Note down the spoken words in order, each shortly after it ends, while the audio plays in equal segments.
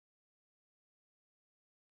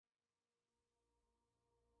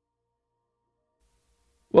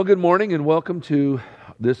Well, good morning and welcome to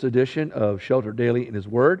this edition of Shelter Daily in His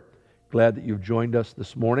Word. Glad that you've joined us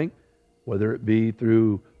this morning, whether it be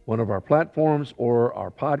through one of our platforms or our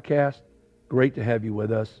podcast. Great to have you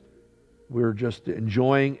with us. We're just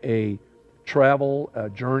enjoying a travel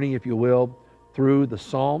journey, if you will, through the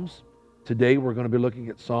Psalms. Today we're going to be looking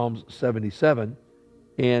at Psalms 77,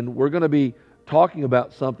 and we're going to be talking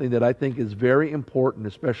about something that I think is very important,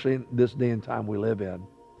 especially in this day and time we live in.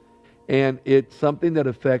 And it's something that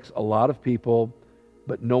affects a lot of people,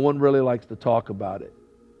 but no one really likes to talk about it.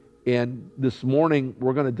 And this morning,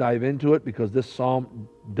 we're going to dive into it because this psalm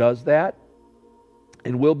does that.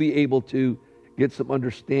 And we'll be able to get some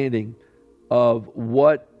understanding of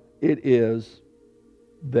what it is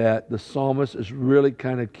that the psalmist is really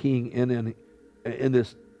kind of keying in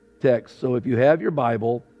this text. So if you have your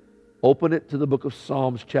Bible, open it to the book of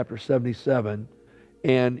Psalms, chapter 77,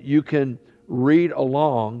 and you can read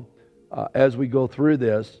along as we go through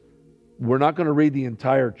this. We're not going to read the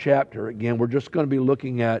entire chapter. Again, we're just going to be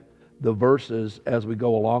looking at the verses as we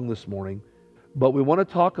go along this morning. But we want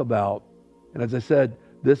to talk about, and as I said,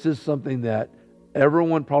 this is something that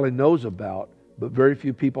everyone probably knows about, but very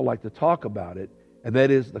few people like to talk about it, and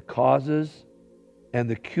that is the causes and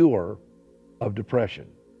the cure of depression.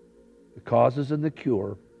 The causes and the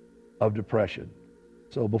cure of depression.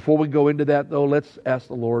 So before we go into that, though, let's ask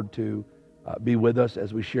the Lord to be with us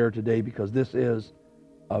as we share today, because this is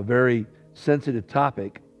a very sensitive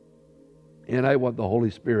topic, and I want the Holy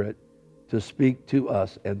Spirit to speak to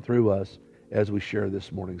us and through us as we share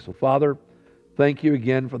this morning. So Father, thank you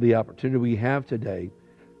again for the opportunity we have today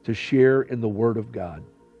to share in the Word of God.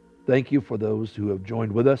 Thank you for those who have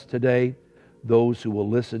joined with us today, those who will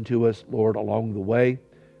listen to us, Lord, along the way.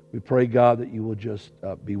 We pray, God, that you will just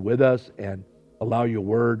be with us and allow your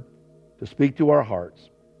Word to speak to our hearts.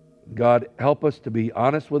 God, help us to be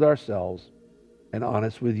honest with ourselves and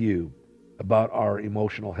honest with you about our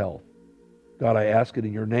emotional health. God, I ask it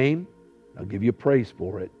in your name. I'll give you praise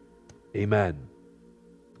for it. Amen.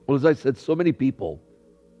 Well, as I said, so many people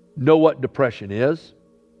know what depression is,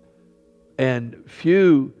 and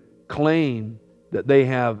few claim that they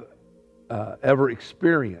have ever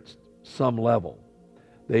experienced some level.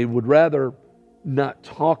 They would rather not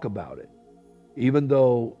talk about it, even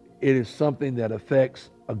though it is something that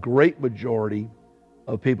affects a great majority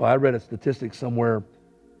of people. I read a statistic somewhere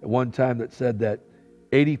at one time that said that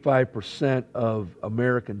 85% of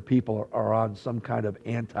American people are on some kind of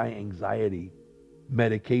anti-anxiety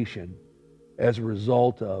medication as a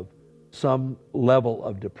result of some level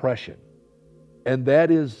of depression. And that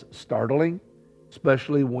is startling,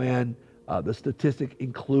 especially when the statistic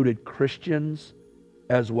included Christians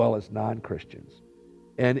as well as non-Christians.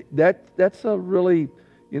 And that's a really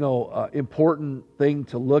important thing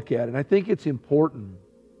to look at. And I think it's important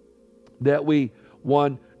that we,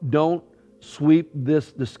 one, don't sweep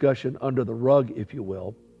this discussion under the rug, if you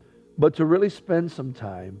will, but to really spend some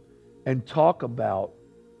time and talk about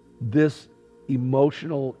this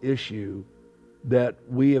emotional issue that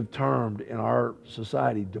we have termed in our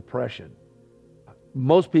society depression.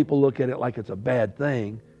 Most people look at it like it's a bad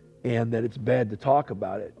thing and that it's bad to talk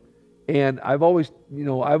about it. And I've always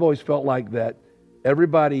felt like that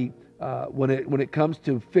everybody, when it comes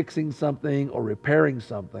to fixing something or repairing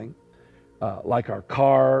something, like our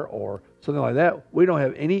car or something like that, we don't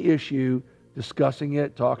have any issue discussing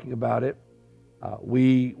it, talking about it.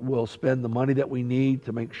 We will spend the money that we need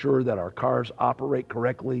to make sure that our cars operate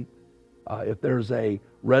correctly. If there's a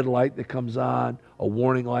red light that comes on, a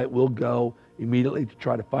warning light, we'll go immediately to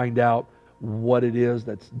try to find out what it is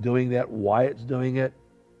that's doing that, why it's doing it.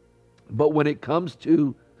 But when it comes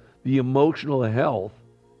to the emotional health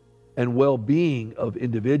and well-being of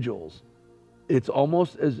individuals, it's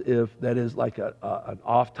almost as if that is like an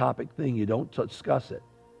off-topic thing. You don't discuss it.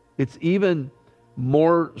 It's even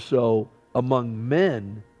more so among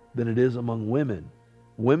men than it is among women.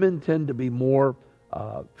 Women tend to be more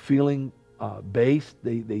feeling-based.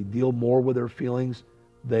 They deal more with their feelings.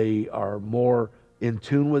 They are more in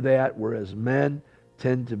tune with that, whereas men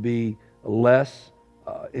tend to be less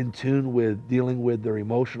in tune with dealing with their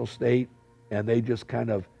emotional state, and they just kind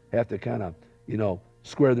of have to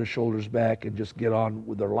square their shoulders back and just get on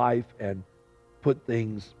with their life and put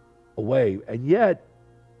things away. And yet,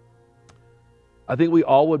 I think we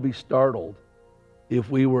all would be startled if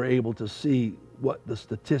we were able to see what the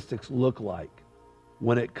statistics look like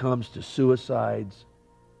when it comes to suicides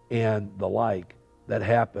and the like that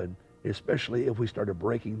happen, especially if we started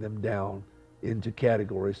breaking them down into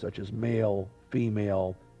categories such as male,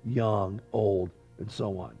 female, young, old, and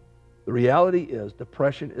so on. The reality is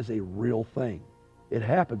depression is a real thing. It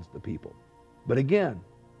happens to people. But again,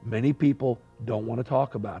 Many people don't want to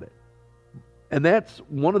talk about it. And that's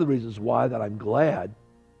one of the reasons why that I'm glad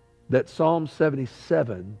that Psalm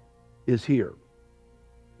 77 is here.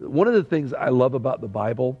 One of the things I love about the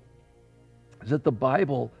Bible is that the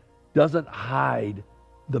Bible doesn't hide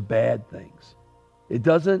the bad things. It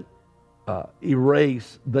doesn't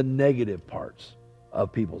erase the negative parts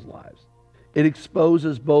of people's lives. It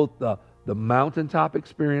exposes both the mountaintop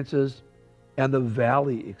experiences and the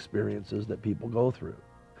valley experiences that people go through.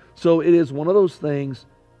 So it is one of those things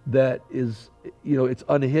that is, it's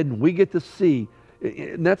unhidden. We get to see,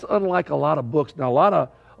 and that's unlike a lot of books. Now,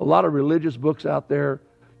 a lot of religious books out there,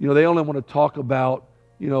 they only want to talk about,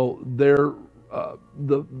 their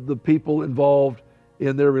the people involved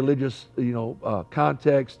in their religious,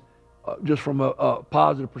 context, just from a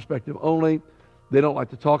positive perspective only. They don't like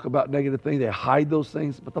to talk about negative things. They hide those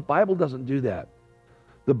things. But the Bible doesn't do that.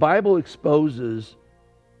 The Bible exposes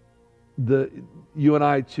you and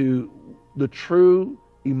I to the true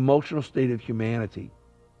emotional state of humanity.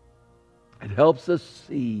 It helps us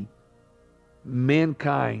see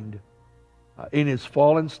mankind in his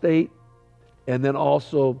fallen state, and then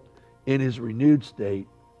also in his renewed state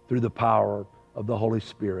through the power of the Holy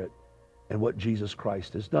Spirit and what Jesus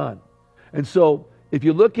Christ has done. And so if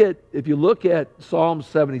you look at Psalm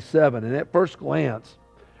 77, and at first glance,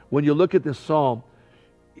 when you look at this psalm,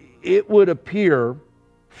 it would appear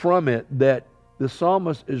from it that the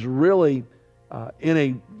psalmist is really in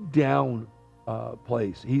a down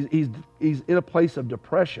place. He's in a place of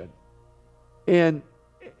depression, and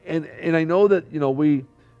I know that we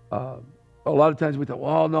a lot of times we thought,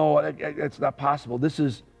 well, no, that's not possible. This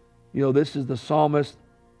is the psalmist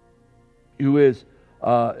who is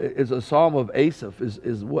a psalm of Asaph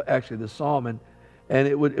is what actually the psalm, and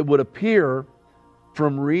it would appear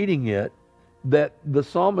from reading it that the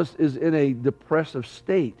psalmist is in a depressive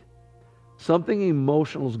state. Something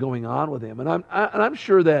emotional is going on with him, and I'm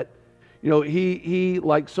sure that he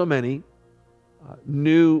like so many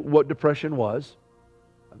knew what depression was.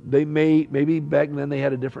 They maybe back then they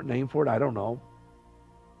had a different name for it. I don't know,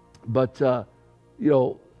 but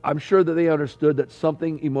I'm sure that they understood that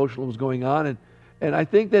something emotional was going on, and I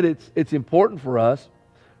think that it's important for us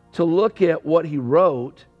to look at what he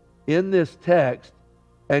wrote in this text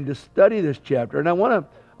and to study this chapter. And I want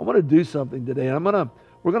to do something today, and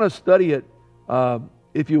we're going to study it,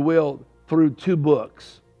 if you will, through two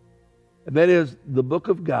books, and that is the book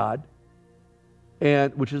of God,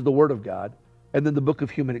 which is the Word of God, and then the book of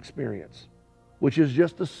human experience, which is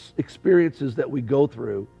just the experiences that we go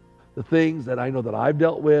through, the things that I know that I've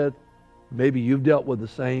dealt with, maybe you've dealt with the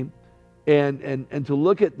same, and to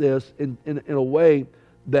look at this in a way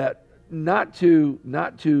that not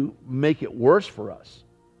to make it worse for us,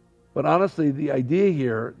 but honestly, the idea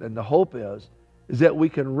here and the hope is that we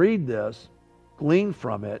can read this, glean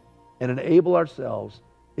from it, and enable ourselves,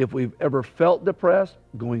 if we've ever felt depressed,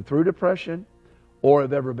 going through depression, or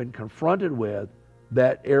have ever been confronted with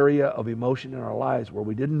that area of emotion in our lives where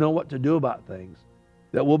we didn't know what to do about things,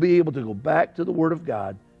 that we'll be able to go back to the Word of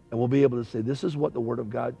God, and we'll be able to say, this is what the Word of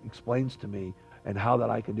God explains to me and how that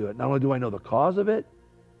I can do it. Not only do I know the cause of it,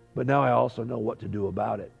 but now I also know what to do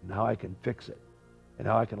about it and how I can fix it and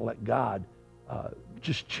how I can let God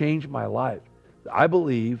just change my life. I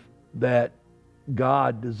believe that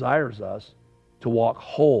God desires us to walk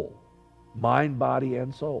whole, mind, body,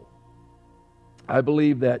 and soul. I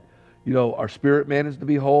believe that our spirit man is to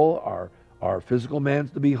be whole, our physical man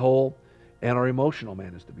is to be whole, and our emotional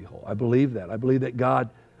man is to be whole. I believe that. I believe that God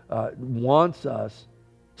wants us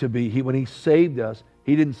to be, when He saved us,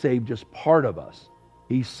 He didn't save just part of us.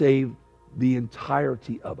 He saved the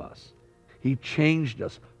entirety of us. He changed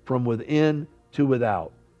us from within to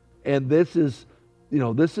without. And this is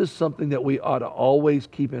something that we ought to always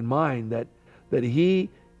keep in mind, that He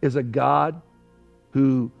is a God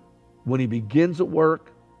who, when He begins a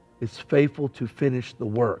work, is faithful to finish the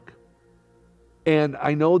work. And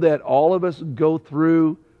I know that all of us go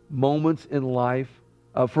through moments in life.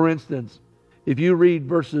 For instance, if you read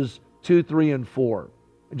verses 2, 3, and 4,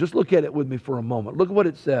 and just look at it with me for a moment. Look at what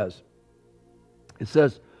it says. It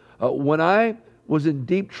says, when I was in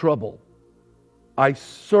deep trouble, I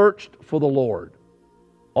searched for the Lord.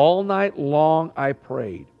 All night long I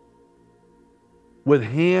prayed, with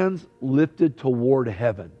hands lifted toward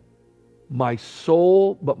heaven. My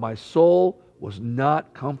soul was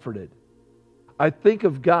not comforted. I think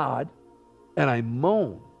of God and I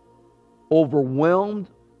moan, overwhelmed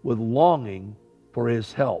with longing for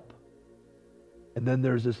His help. And then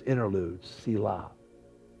there's this interlude, Selah.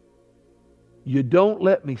 You don't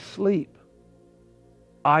let me sleep.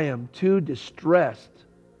 I am too distressed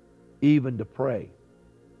even to pray.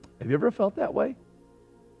 Have you ever felt that way?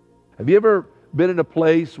 Have you ever been in a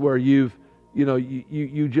place where you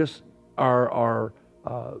just are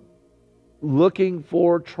looking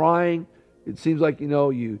for, trying? It seems like,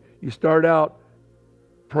 you start out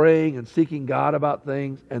praying and seeking God about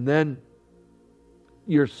things, and then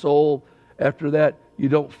your soul, after that, you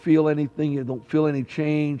don't feel anything, you don't feel any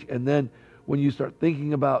change, and then when you start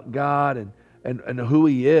thinking about God and who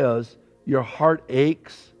He is, your heart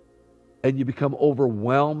aches and you become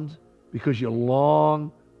overwhelmed because you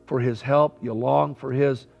long for His help, you long for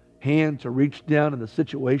His hand to reach down in the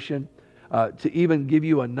situation, to even give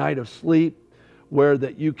you a night of sleep where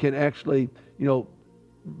that you can actually,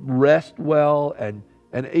 rest well, and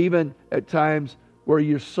even at times where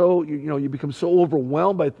you're so, you become so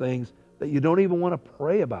overwhelmed by things that you don't even want to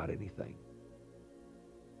pray about anything.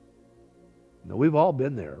 Now, we've all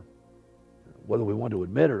been there. Whether we want to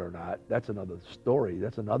admit it or not, that's another story.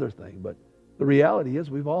 That's another thing. But the reality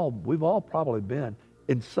is we've all probably been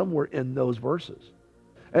in somewhere in those verses.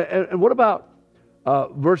 And what about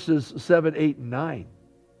verses 7, 8, and 9?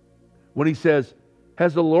 When he says,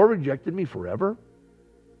 has the Lord rejected me forever?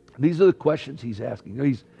 These are the questions he's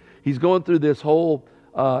asking. He's going through this whole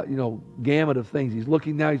gamut of things. He's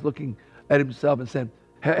looking at himself and saying,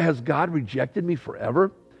 has God rejected me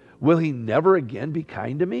forever? Will He never again be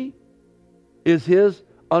kind to me? Is His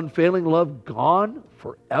unfailing love gone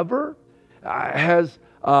forever? Have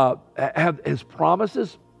His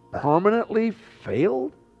promises permanently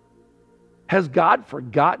failed? Has God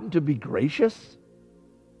forgotten to be gracious?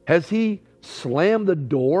 Has He slammed the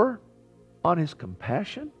door on His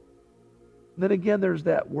compassion? And then again, there's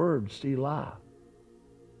that word, Selah.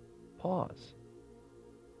 Pause.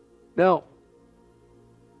 Now,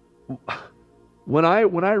 when I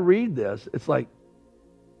read this, it's like,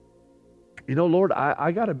 Lord,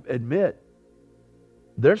 I got to admit,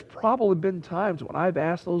 there's probably been times when I've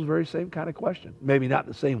asked those very same kind of questions. Maybe not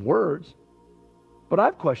the same words, but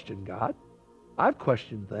I've questioned God. I've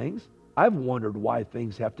questioned things. I've wondered why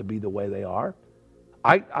things have to be the way they are.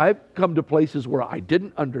 I've come to places where I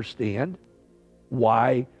didn't understand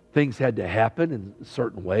why things had to happen in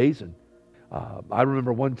certain ways. And I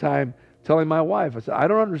remember one time telling my wife, I said, I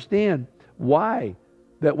don't understand why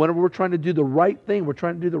that whenever we're trying to do the right thing, we're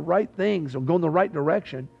trying to do the right things or go in the right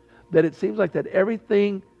direction, that it seems like that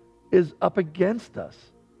everything is up against us.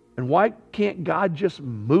 And why can't God just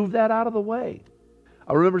move that out of the way?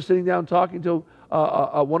 I remember sitting down talking to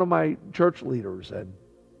one of my church leaders and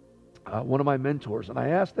one of my mentors, and I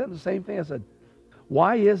asked them the same thing. I said,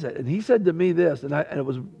 why is it? And he said to me this, and it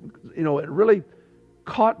was, it really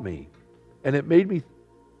caught me, and it made me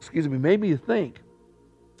think.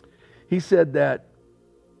 He said that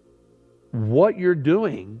what you're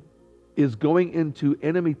doing is going into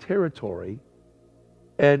enemy territory,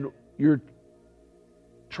 and you're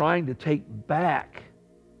trying to take back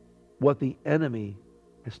what the enemy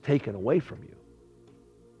has taken away from you.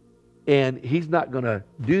 And He's not going to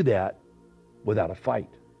do that without a fight.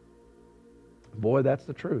 Boy, that's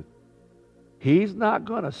the truth. He's not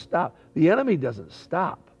going to stop. The enemy doesn't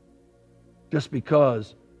stop just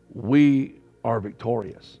because we are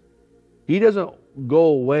victorious. He doesn't go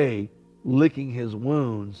away licking his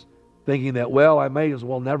wounds thinking that, well, I may as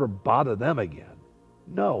well never bother them again.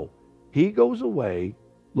 No, he goes away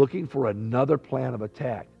looking for another plan of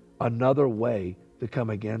attack, another way to come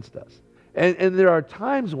against us. And there are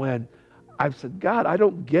times when I've said, God, I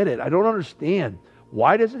don't get it. I don't understand.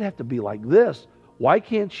 Why does it have to be like this? Why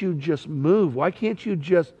can't you just move? Why can't you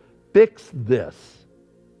just fix this?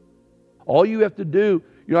 All you have to do,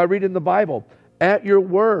 I read in the Bible, at your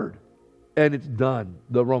word, and it's done,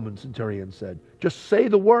 the Roman centurion said. Just say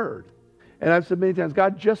the word. And I've said many times,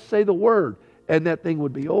 God, just say the word, and that thing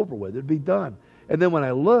would be over with. It'd be done. And then when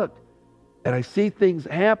I look and I see things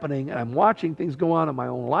happening, and I'm watching things go on in my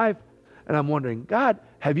own life, and I'm wondering, God,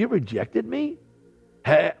 have you rejected me?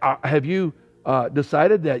 Have you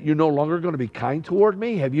decided that you're no longer going to be kind toward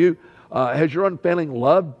me? Has your unfailing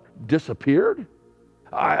love disappeared?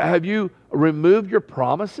 Have you removed your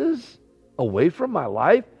promises away from my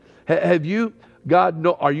life? Have you, God,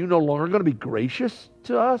 are you no longer going to be gracious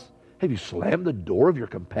to us? Have you slammed the door of your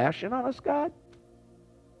compassion on us, God?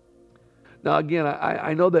 Now, again,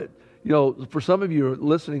 I know that, for some of you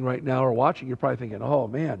listening right now or watching, you're probably thinking, oh,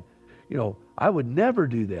 man, I would never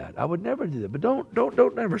do that. I would never do that. But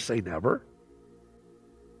don't never say never.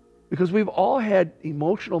 Because we've all had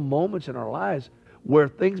emotional moments in our lives where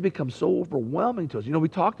things become so overwhelming to us. We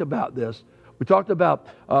talked about this. We talked about,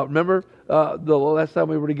 remember the last time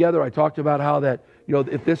we were together, I talked about how that,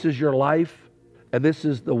 if this is your life and this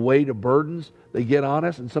is the weight of burdens, they get on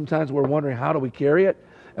us, and sometimes we're wondering, how do we carry it?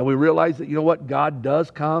 and we realize that, you know what, God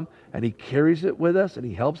does come and He carries it with us and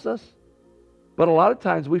He helps us. But a lot of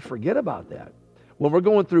times we forget about that. When we're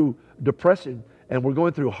going through depression and we're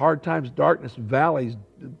going through hard times, darkness, valleys,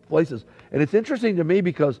 places. And it's interesting to me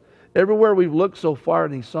because everywhere we've looked so far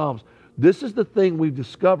in these Psalms, this is the thing we've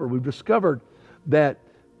discovered. We've discovered that,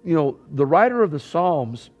 you know, the writer of the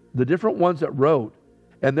Psalms, the different ones that wrote,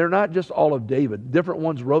 and they're not just all of David, different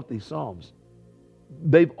ones wrote these Psalms.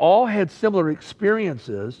 They've all had similar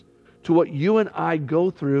experiences to what you and I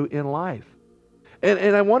go through in life.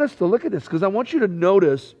 And I want us to look at this because I want you to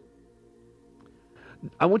notice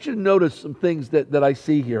some things that I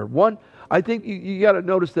see here. One, I think you got to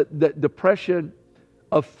notice that depression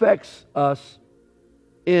affects us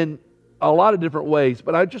in a lot of different ways,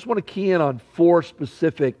 but I just want to key in on 4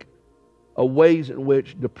 specific ways in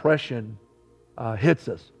which depression hits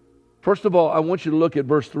us. First of all, I want you to look at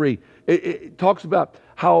verse 3. It talks about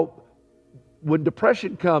how when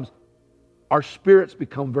depression comes, our spirits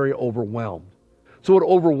become very overwhelmed. So it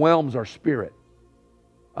overwhelms our spirit.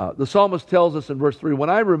 The psalmist tells us in verse 3,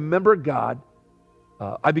 when I remember God,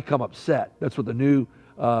 I become upset. That's what the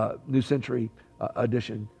New Century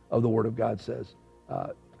Edition of the Word of God says.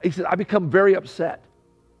 He said, I become very upset.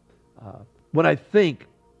 When I think,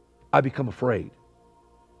 I become afraid.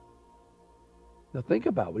 Now think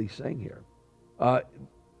about what he's saying here.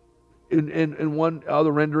 In one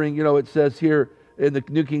other rendering, you know, it says here in the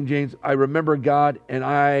New King James, I remember God and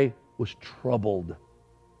I was troubled.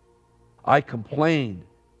 I complained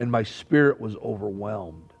and my spirit was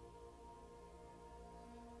overwhelmed.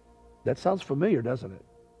 That sounds familiar, doesn't it?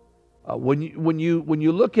 When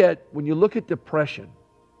you look at depression,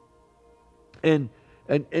 and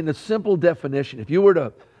a simple definition, if you were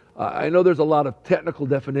to, I know there's a lot of technical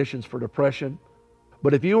definitions for depression,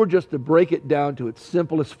 but if you were just to break it down to its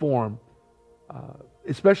simplest form,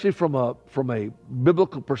 especially from a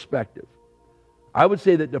biblical perspective, I would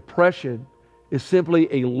say that depression is simply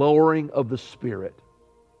a lowering of the spirit.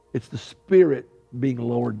 It's the spirit being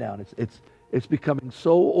lowered down. It's becoming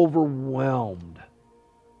so overwhelmed.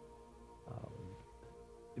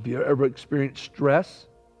 If you ever experienced stress,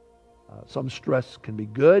 some stress can be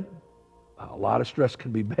good, a lot of stress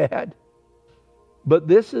can be bad. But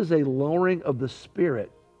this is a lowering of the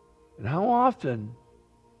spirit. And how often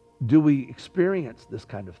do we experience this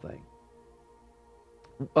kind of thing?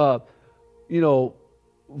 You know,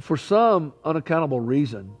 for some unaccountable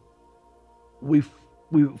reason, we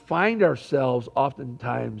find ourselves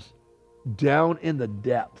oftentimes down in the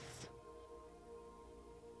depths.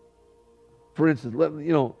 For instance,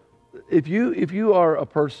 you know, if you are a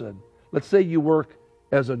person, let's say you work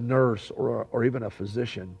as a nurse or even a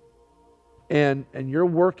physician, and you're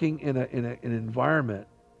working in an environment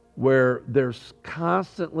where there's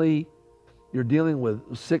constantly, you're dealing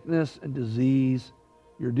with sickness and disease,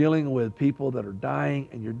 you're dealing with people that are dying,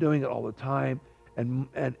 and you're doing it all the time,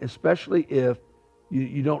 and especially if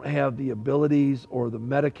you don't have the abilities or the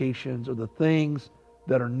medications or the things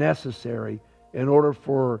that are necessary in order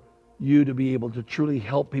for you to be able to truly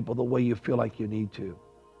help people the way you feel like you need to.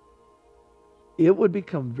 It would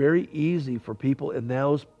become very easy for people in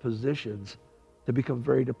those positions to become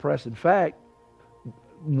very depressed. In fact,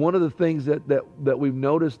 one of the things that we've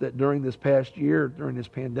noticed that during this past year, during this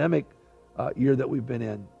pandemic year that we've been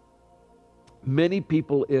in, many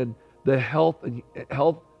people in the health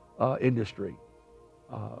industry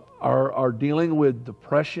are dealing with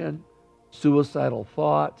depression, suicidal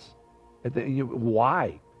thoughts.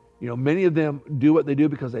 Why? You know, many of them do what they do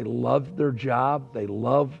because they love their job. They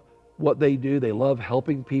love what they do. They love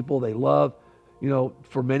helping people. They love, you know,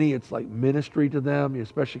 for many it's like ministry to them,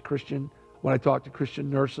 especially Christian. When I talk to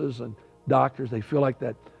Christian nurses and doctors, they feel like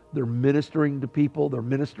that they're ministering to people. They're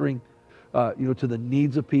ministering, you know, to the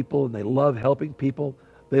needs of people, and they love helping people.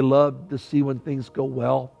 They love to see when things go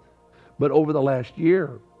well. But over the last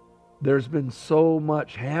year, there's been so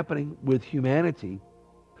much happening with humanity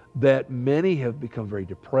that many have become very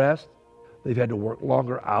depressed. They've had to work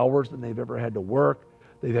longer hours than they've ever had to work.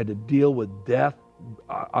 They've had to deal with death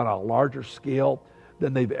on a larger scale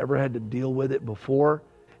than they've ever had to deal with it before.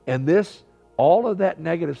 And all of that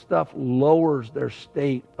negative stuff lowers their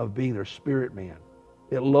state of being their spirit man.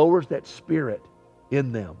 It lowers that spirit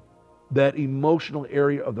in them, that emotional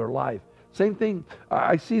area of their life. Same thing,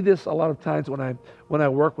 I see this a lot of times when I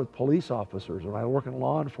work with police officers, when I work in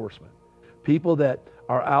law enforcement. People that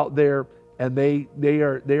are out there and they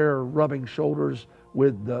are rubbing shoulders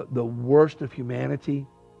with the worst of humanity,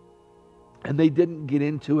 and they didn't get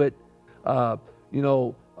into it, for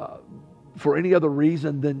any other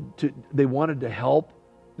reason than they wanted to help,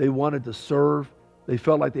 they wanted to serve, they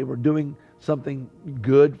felt like they were doing something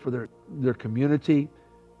good for their community,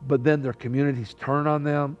 but then their communities turn on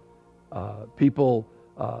them. People,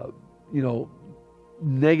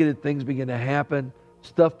 negative things begin to happen.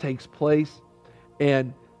 Stuff takes place,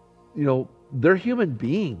 and they're human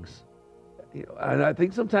beings. And I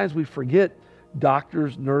think sometimes we forget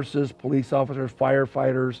doctors, nurses, police officers,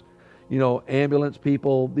 firefighters, ambulance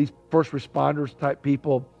people, these first responders type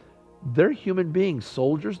people. They're human beings.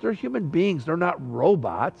 Soldiers, they're human beings. They're not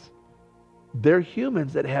robots. They're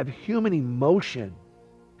humans that have human emotion.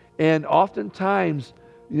 And oftentimes,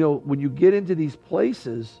 when you get into these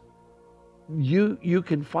places, you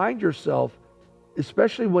can find yourself,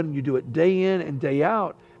 especially when you do it day in and day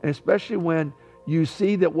out, and especially when you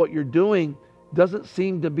see that what you're doing doesn't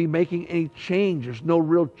seem to be making any change. There's no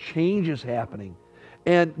real changes happening.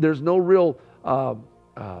 And there's no real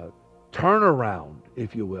turnaround,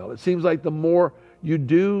 if you will. It seems like the more you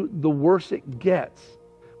do, the worse it gets.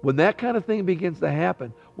 When that kind of thing begins to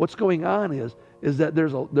happen, what's going on is that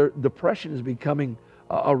their depression is becoming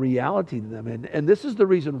a reality to them. And this is the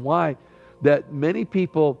reason why that many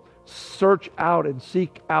people search out and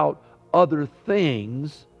seek out other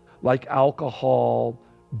things like alcohol,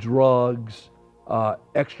 drugs,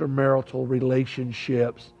 extramarital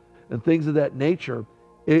relationships, and things of that nature.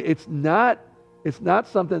 It's not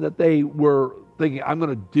something that they were thinking, I'm going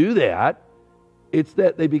to do that. It's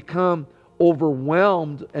that they become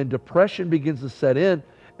overwhelmed and depression begins to set in,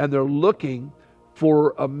 and they're looking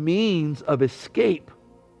for a means of escape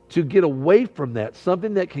to get away from that,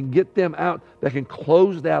 something that can get them out, that can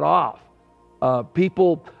close that off.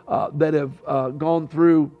 People that have gone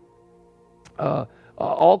through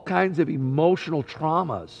all kinds of emotional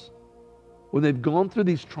traumas, when they've gone through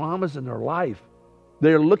these traumas in their life,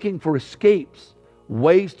 they're looking for escapes,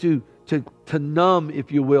 ways to numb,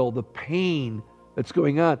 if you will, the pain that's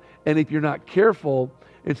going on. And if you're not careful,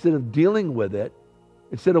 instead of dealing with it,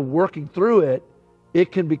 instead of working through it,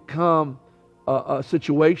 it can become a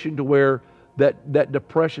situation to where that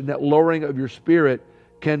depression, that lowering of your spirit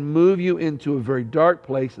can move you into a very dark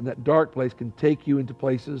place, and that dark place can take you into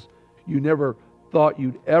places you never thought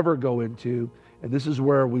you'd ever go into. And this is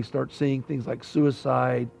where we start seeing things like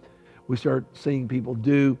suicide. We start seeing people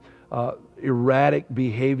do erratic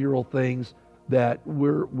behavioral things that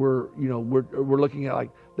we're looking at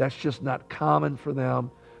like that's just not common for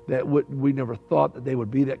them. That we never thought that they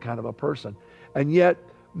would be that kind of a person. And yet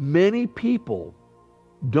many people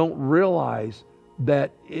don't realize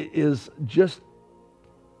that it's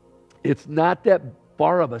not that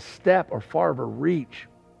far of a step or far of a reach,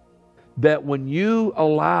 that when you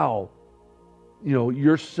allow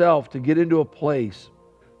yourself to get into a place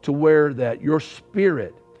to where that your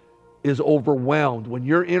spirit is overwhelmed, when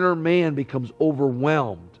your inner man becomes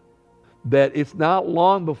overwhelmed, that it's not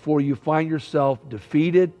long before you find yourself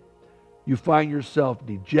defeated, you find yourself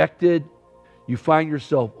dejected, you find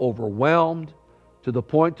yourself overwhelmed to the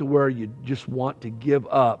point to where you just want to give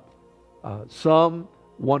up. Some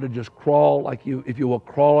want to just crawl, if you will,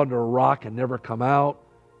 crawl under a rock and never come out.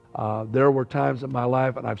 There were times in my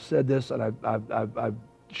life, and I've said this, and I've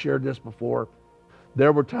shared this before.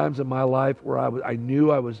 There were times in my life where I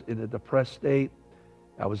knew I was in a depressed state.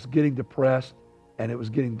 I was getting depressed, and it was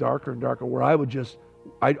getting darker and darker, where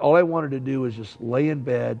all I wanted to do was just lay in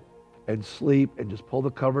bed and sleep and just pull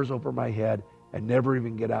the covers over my head and never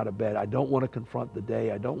even get out of bed. I don't want to confront the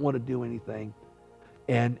day. I don't want to do anything.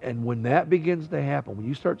 And when that begins to happen, when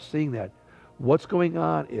you start seeing that, what's going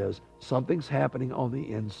on is something's happening on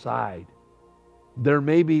the inside. There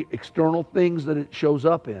may be external things that it shows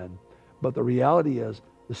up in, but the reality is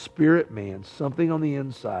the spirit man, something on the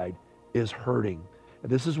inside is hurting.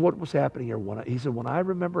 And this is what was happening here. He said, when I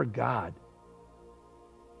remember God,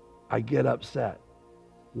 I get upset.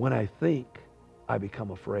 When I think, I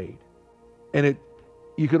become afraid. And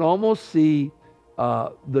you can almost see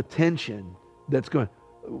the tension that's going.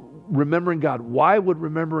 Remembering God. Why would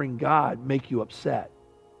remembering God make you upset?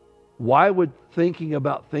 Why would thinking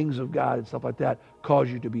about things of God and stuff like that cause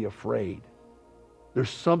you to be afraid?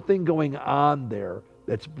 There's something going on there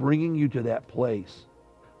that's bringing you to that place.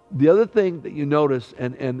 The other thing that you notice,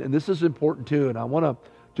 and this is important too, and I want to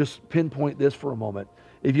just pinpoint this for a moment.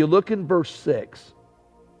 If you look in verse 6,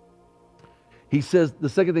 he says, the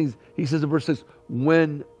second thing, he says in verse 6,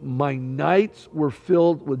 when my nights were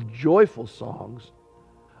filled with joyful songs,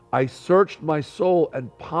 I searched my soul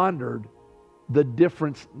and pondered the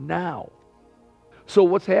difference now. So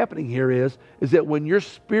what's happening here is that when your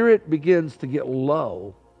spirit begins to get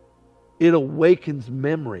low, it awakens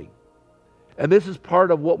memory. And this is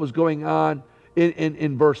part of what was going on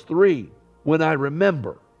in verse 3. When I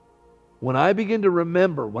remember, when I begin to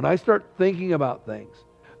remember, when I start thinking about things.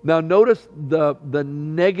 Now notice the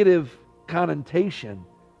negative connotation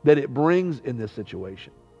that it brings in this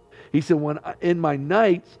situation. He said, when my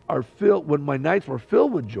nights were filled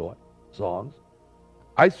with joy songs,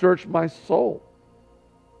 I searched my soul.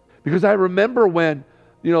 Because I remember when,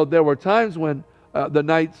 there were times when the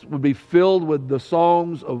nights would be filled with the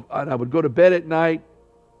songs and I would go to bed at night.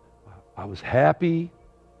 I was happy.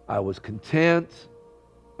 I was content.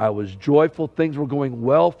 I was joyful. Things were going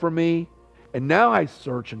well for me. And now I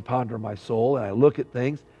search and ponder my soul and I look at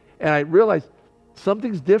things and I realize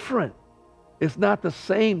something's different. It's not the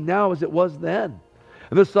same now as it was then.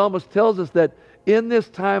 And the psalmist tells us that in this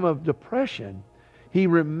time of depression, he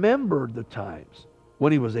remembered the times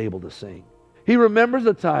when he was able to sing. He remembers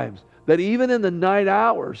the times that even in the night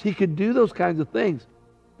hours, he could do those kinds of things.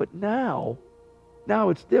 But now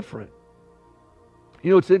it's different.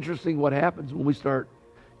 It's interesting what happens when we start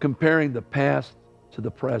comparing the past to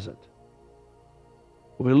the present.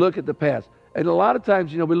 When we look at the past, and a lot of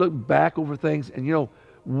times, we look back over things, and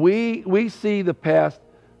we see the past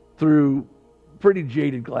through pretty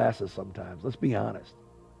jaded glasses sometimes. Let's be honest,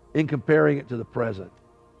 in comparing it to the present.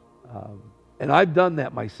 And I've done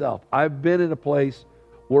that myself. I've been in a place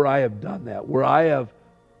where I have done that, where I have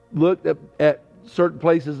looked at certain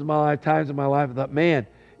places in my life, times in my life, and thought, man,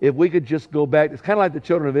 if we could just go back. It's kind of like the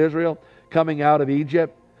children of Israel coming out of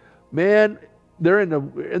Egypt. Man, they're in the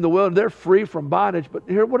wilderness. They're free from bondage, but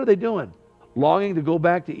here, what are they doing? Longing to go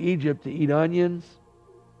back to Egypt to eat onions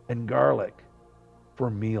and garlic for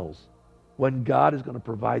meals, when God is going to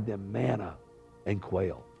provide them manna and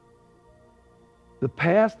quail. The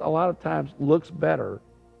past, a lot of times, looks better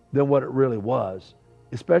than what it really was,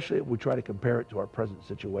 especially if we try to compare it to our present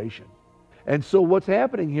situation. And so what's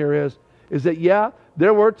happening here is that, yeah,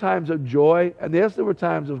 there were times of joy, and yes, there were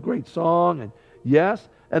times of great song, and yes,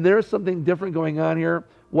 and there is something different going on here.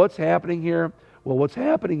 What's happening here? Well, what's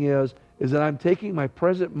happening is that I'm taking my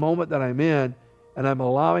present moment that I'm in, and I'm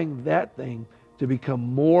allowing that thing to become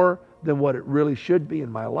more than what it really should be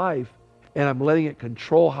in my life, and I'm letting it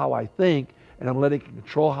control how I think, and I'm letting it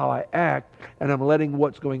control how I act, and I'm letting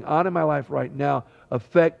what's going on in my life right now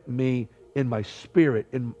affect me in my spirit,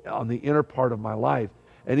 on the inner part of my life.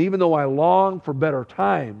 And even though I long for better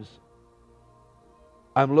times,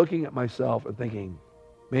 I'm looking at myself and thinking,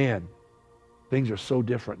 man, things are so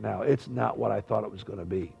different now. It's not what I thought it was going to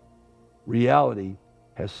be. Reality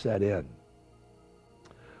has set in.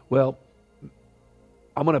 Well,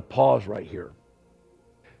 I'm going to pause right here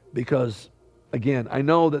because, again, I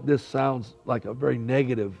know that this sounds like a very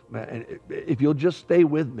negative, and if you'll just stay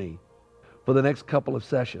with me for the next couple of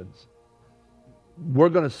sessions, we're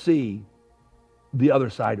going to see the other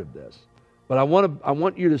side of this. But I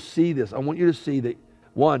want you to see this. I want you to see that,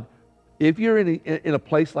 one, if you're in a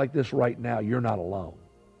place like this right now, you're not alone.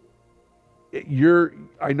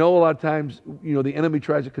 I know a lot of times, the enemy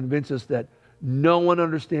tries to convince us that no one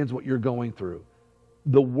understands what you're going through.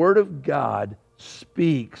 The Word of God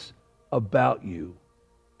speaks about you,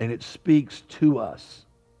 and it speaks to us.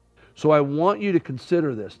 So I want you to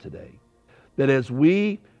consider this today, that as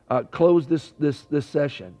we close this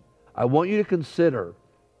session, I want you to consider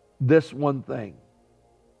this one thing.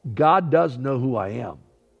 God does know who I am.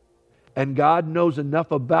 And God knows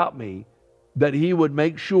enough about me that He would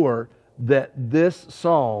make sure that this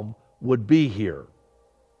psalm would be here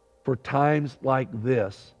for times like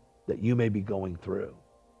this that you may be going through.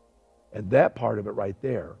 And that part of it right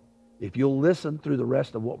there, if you'll listen through the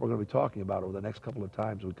rest of what we're going to be talking about over the next couple of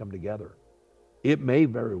times we come together, it may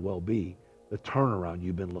very well be the turnaround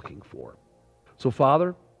you've been looking for. So,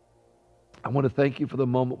 Father, I want to thank you for the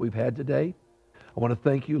moment we've had today. I want to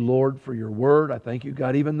thank you, Lord, for your word. I thank you,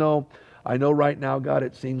 God, even though I know right now, God,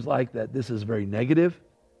 it seems like that this is very negative,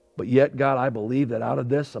 but yet, God, I believe that out of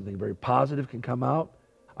this, something very positive can come out.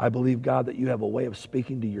 I believe, God, that you have a way of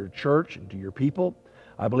speaking to your church and to your people.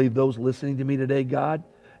 I believe those listening to me today, God,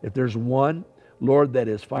 if there's one, Lord, that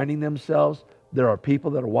is finding themselves, there are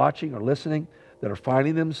people that are watching or listening that are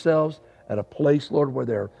finding themselves at a place, Lord, where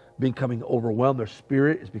they're becoming overwhelmed. Their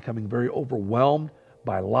spirit is becoming very overwhelmed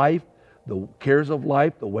by life, the cares of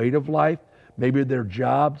life, the weight of life. Maybe their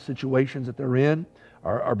job situations that they're in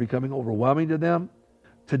are becoming overwhelming to them.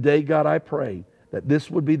 Today, God, I pray that this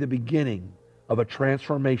would be the beginning of a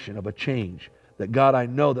transformation, of a change, that God, I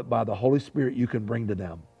know that by the Holy Spirit you can bring to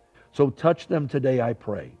them. So touch them today, I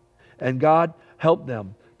pray. And God, help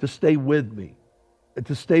them to stay with me,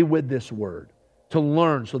 to stay with this word, to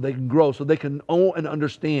learn so they can grow, so they can know and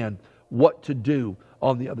understand what to do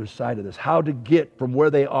on the other side of this, how to get from where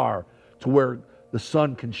they are to where the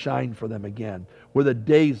sun can shine for them again, where the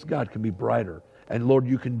days, God, can be brighter. And Lord,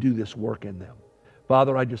 you can do this work in them.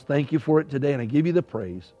 Father, I just thank you for it today, and I give you the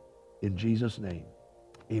praise in Jesus' name.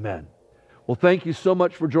 Amen. Well, thank you so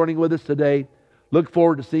much for joining with us today. Look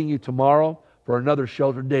forward to seeing you tomorrow for another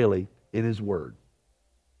Shelter Daily in His Word.